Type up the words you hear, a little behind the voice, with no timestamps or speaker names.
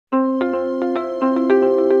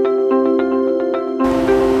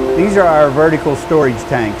These are our vertical storage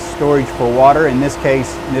tanks, storage for water. In this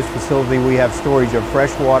case, in this facility, we have storage of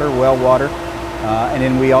fresh water, well water, and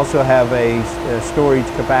then we also have a storage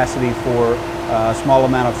capacity for a small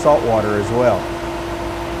amount of salt water as well.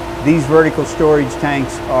 These vertical storage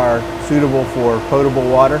tanks are suitable for potable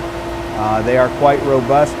water. They are quite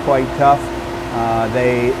robust, quite tough.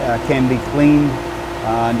 They can be cleaned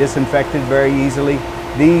and disinfected very easily.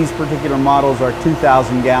 These particular models are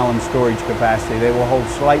 2,000 gallon storage capacity. They will hold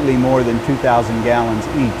slightly more than 2,000 gallons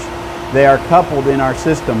each. They are coupled in our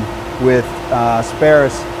system with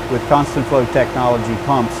spares with constant flow technology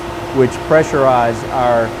pumps, which pressurize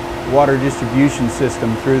our water distribution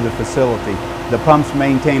system through the facility. The pumps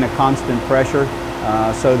maintain a constant pressure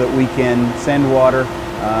so that we can send water,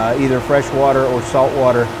 either fresh water or salt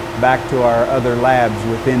water, back to our other labs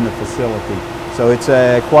within the facility. So it's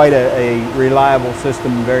quite a reliable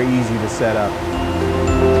system, very easy to set up.